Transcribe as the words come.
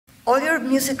All your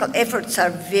musical efforts are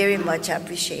very much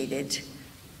appreciated.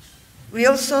 We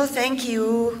also thank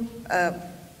you,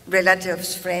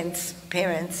 relatives, friends,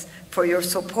 parents, for your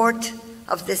support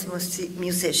of these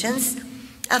musicians,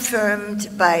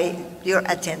 affirmed by your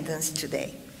attendance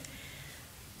today.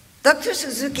 Dr.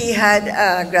 Suzuki had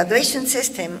a graduation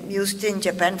system used in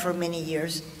Japan for many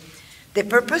years. The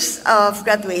purpose of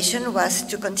graduation was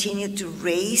to continue to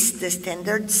raise the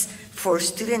standards for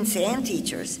students and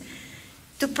teachers,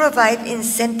 to provide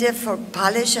incentive for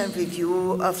polish and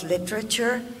review of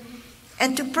literature,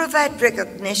 and to provide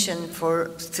recognition for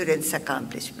students'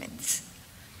 accomplishments.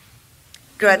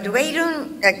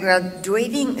 Graduating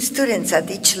students at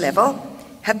each level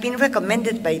have been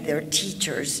recommended by their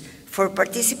teachers for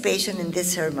participation in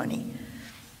this ceremony.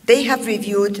 They have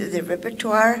reviewed the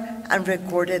repertoire and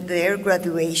recorded their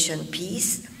graduation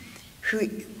piece,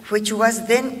 which was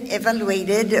then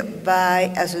evaluated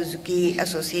by a Suzuki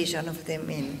Association of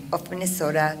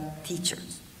Minnesota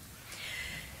teachers.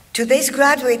 Today's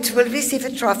graduates will receive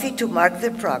a trophy to mark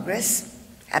their progress,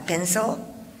 a pencil,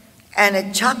 and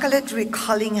a chocolate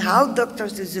recalling how Dr.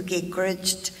 Suzuki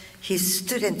encouraged his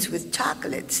students with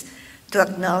chocolates to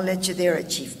acknowledge their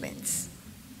achievements.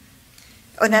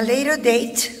 On a later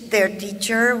date, their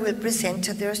teacher will present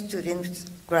to their students,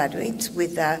 graduates,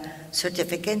 with a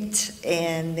certificate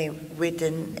and a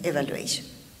written evaluation.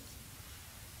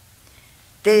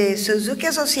 The Suzuki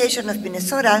Association of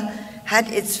Minnesota had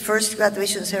its first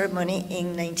graduation ceremony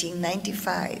in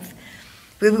 1995.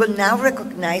 We will now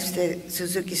recognize the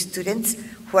Suzuki students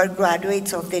who are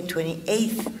graduates of the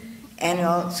 28th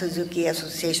Annual Suzuki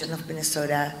Association of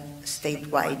Minnesota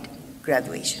statewide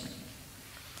graduation.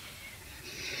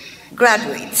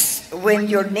 Graduates, when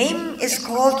your name is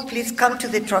called, please come to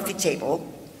the trophy table.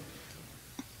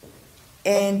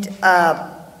 And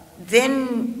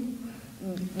then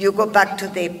you go back to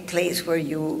the place where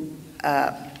you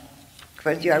are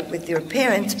with your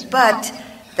parents, but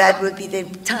that will be the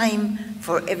time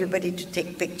for everybody to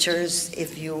take pictures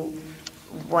if you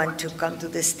want to come to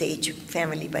the stage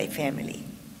family by family.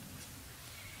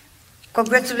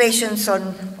 Congratulations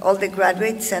on all the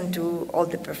graduates and to all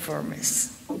the performers.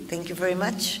 Thank you very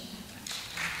much.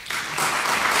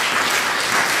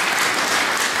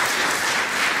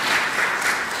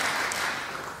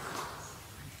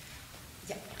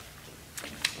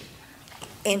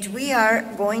 And we are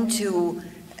going to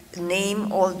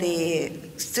name all the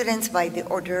students by the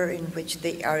order in which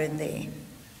they are in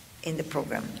the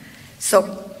program.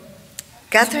 So,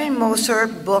 Catherine Moser,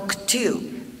 Book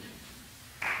 2.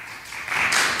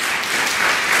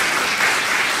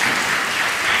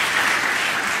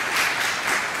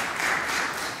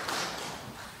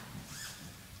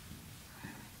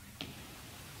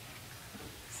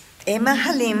 Emma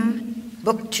Halim,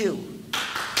 Book 2.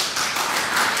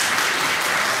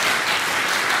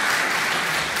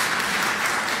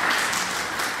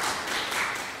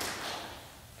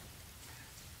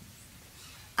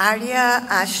 Arya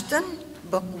Ashton,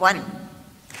 Book 1.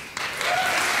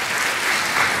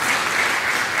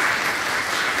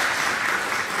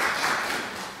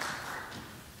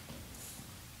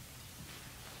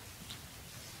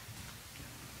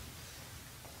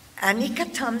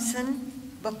 Anika Thompson,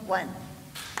 Book 1.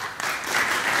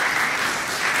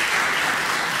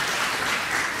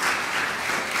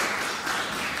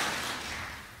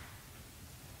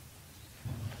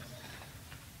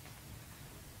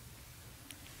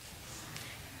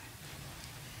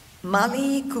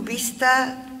 Molly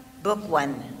Kubista, Book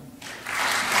 1.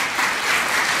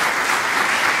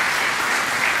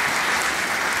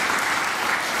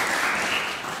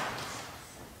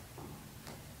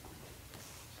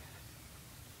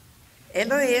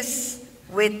 Eloise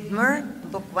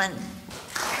Whitmer, Book 1.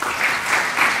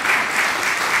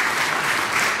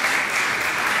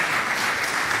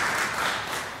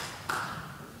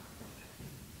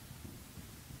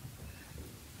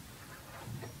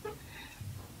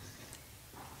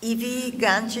 Evie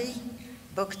Ganji,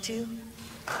 Book 2.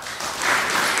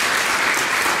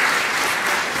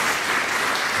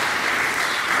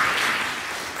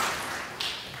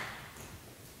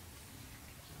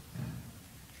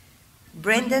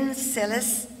 Brendan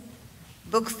Sellis,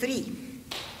 Book 3.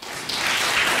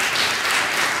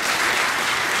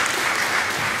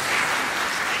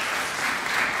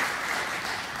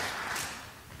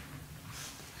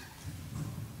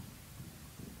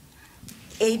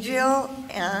 Adriel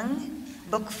Young,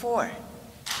 Book 4.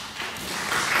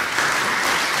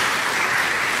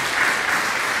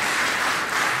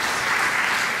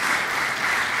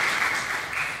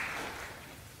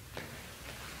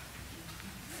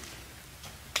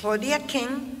 Claudia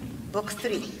King, Book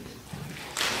 3.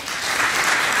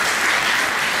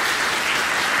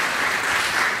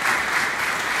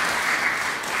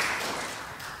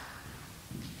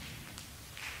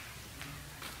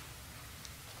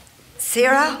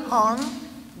 Sarah Hong,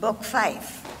 Book 5.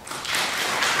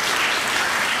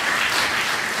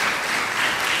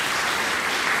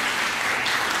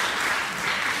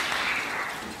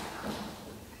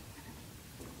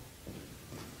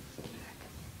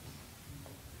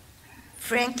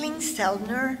 Franklin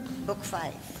Selner, Book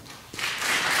 5.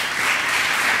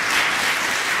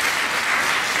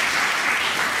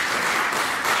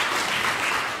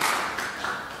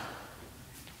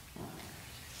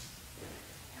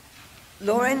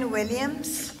 Lauren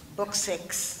Williams, Book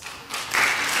 6.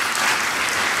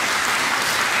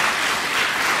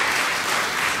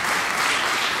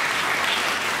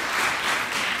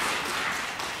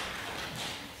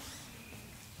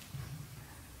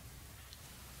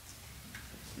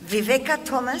 Viveka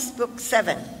Thomas, Book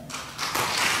 7.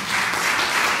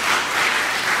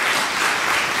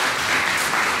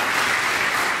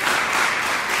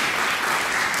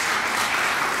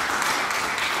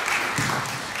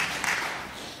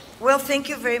 Well, thank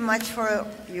you very much for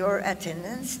your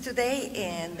attendance today,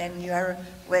 and then you are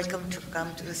welcome to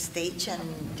come to the stage and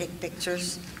take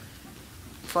pictures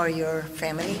for your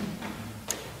family.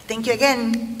 Thank you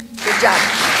again. Good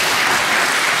job.